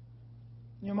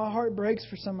 My heart breaks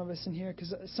for some of us in here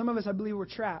because some of us, I believe, we're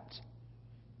trapped.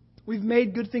 We've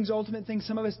made good things ultimate things.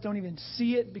 Some of us don't even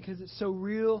see it because it's so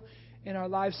real in our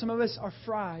lives. Some of us are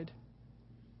fried.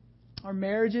 Our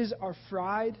marriages are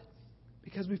fried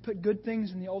because we've put good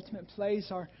things in the ultimate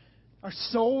place. Our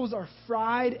souls are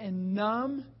fried and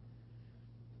numb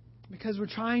because we're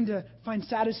trying to find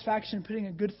satisfaction in putting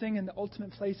a good thing in the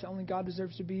ultimate place that only God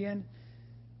deserves to be in.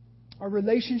 Our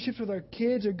relationships with our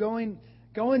kids are going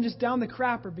just down the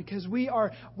crapper because we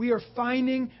are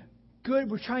finding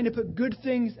good. We're trying to put good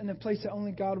things in the place that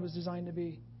only God was designed to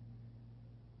be.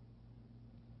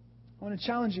 I want to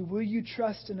challenge you. Will you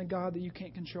trust in a God that you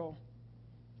can't control?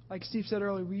 Like Steve said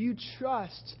earlier, will you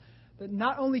trust that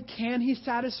not only can He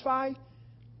satisfy,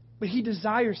 but He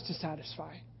desires to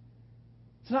satisfy?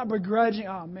 It's not begrudging.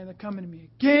 Oh, man, they're coming to me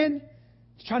again.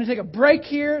 He's trying to take a break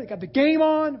here. They got the game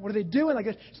on. What are they doing?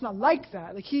 It's not like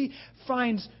that. He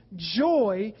finds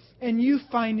joy in you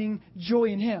finding joy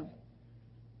in Him.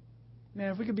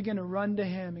 Man, if we could begin to run to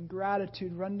Him in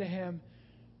gratitude, run to Him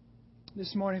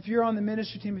this morning. If you're on the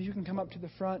ministry team, if you can come up to the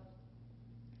front.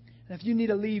 And if you need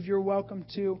to leave, you're welcome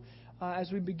to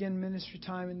as we begin ministry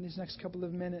time in these next couple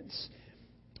of minutes.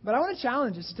 But I want to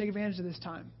challenge us to take advantage of this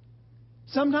time.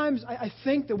 Sometimes I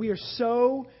think that we are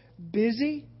so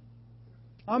busy.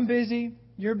 I'm busy.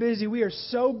 You're busy. We are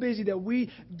so busy that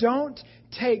we don't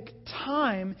take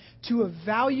time to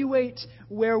evaluate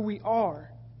where we are.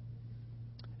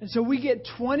 And so we get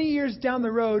 20 years down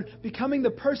the road becoming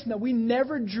the person that we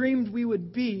never dreamed we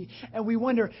would be. And we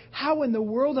wonder, how in the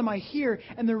world am I here?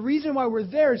 And the reason why we're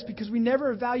there is because we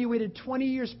never evaluated 20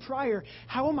 years prior.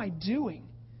 How am I doing?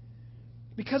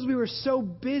 Because we were so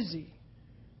busy.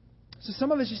 So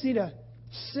some of us just need to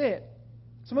sit.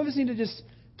 Some of us need to just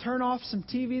turn off some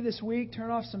TV this week, turn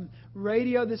off some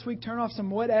radio this week, turn off some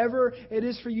whatever it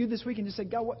is for you this week and just say,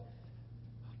 God,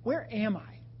 where am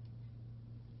I?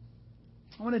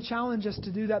 I want to challenge us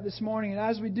to do that this morning. And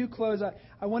as we do close,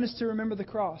 I want us to remember the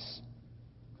cross.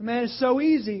 Man, it's so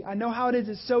easy. I know how it is.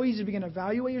 It's so easy to begin to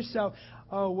evaluate yourself.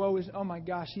 Oh my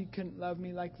gosh, he couldn't love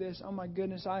me like this. Oh my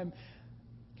goodness,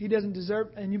 he doesn't deserve.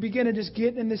 And you begin to just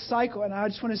get in this cycle. And I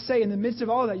just want to say, in the midst of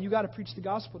all that, you got to preach the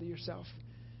gospel to yourself.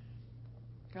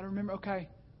 You got to remember, okay,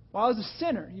 while I was a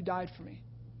sinner, you died for me.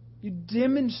 You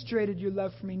demonstrated your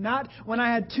love for me. Not when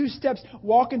I had 2 steps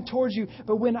walking towards you,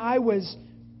 but when I was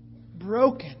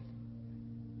broken.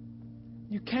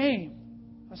 You came.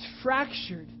 I was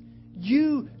fractured.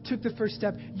 You took the first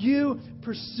step. You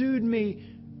pursued me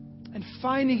and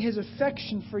finding His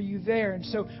affection for you there. And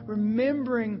so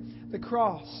remembering the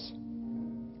cross.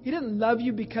 He didn't love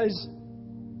you because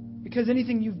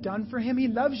anything you've done for Him. He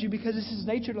loves you because it's His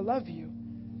nature to love you.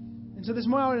 And so this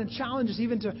morning I want to challenge us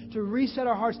even to reset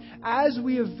our hearts as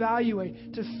we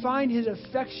evaluate, to find His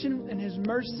affection and His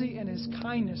mercy and His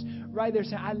kindness right there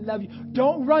saying, I love you.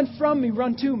 Don't run from me,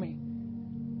 run to me.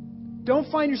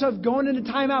 Don't find yourself going into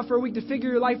timeout for a week to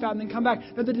figure your life out and then come back.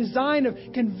 No, the design of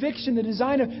conviction, the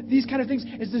design of these kind of things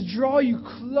is to draw you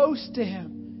close to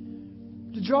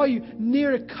Him. To draw you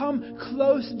near, to come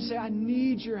close and say, I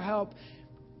need your help.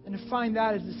 And to find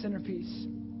that as the centerpiece.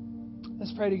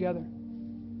 Let's pray together.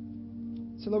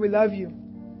 So Lord, we love you.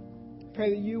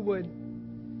 Pray that you would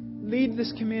lead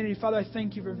this community. Father, I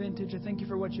thank you for Vintage. I thank you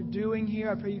for what you're doing here.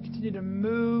 I pray you continue to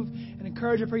move and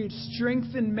encourage. I pray you'd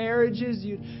strengthen marriages.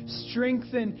 You'd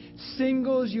strengthen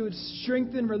singles. You would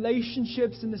strengthen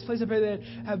relationships in this place. I pray that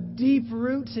have deep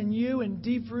roots in you and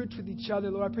deep roots with each other.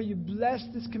 Lord, I pray you bless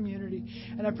this community.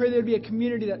 And I pray there'd be a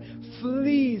community that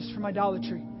flees from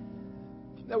idolatry.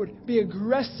 That would be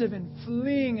aggressive and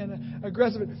fleeing and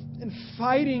aggressive and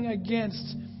fighting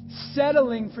against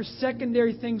settling for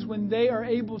secondary things when they are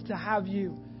able to have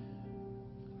you.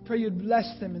 I pray you'd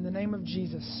bless them in the name of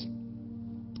Jesus.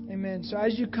 Amen. So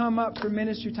as you come up for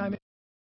ministry time,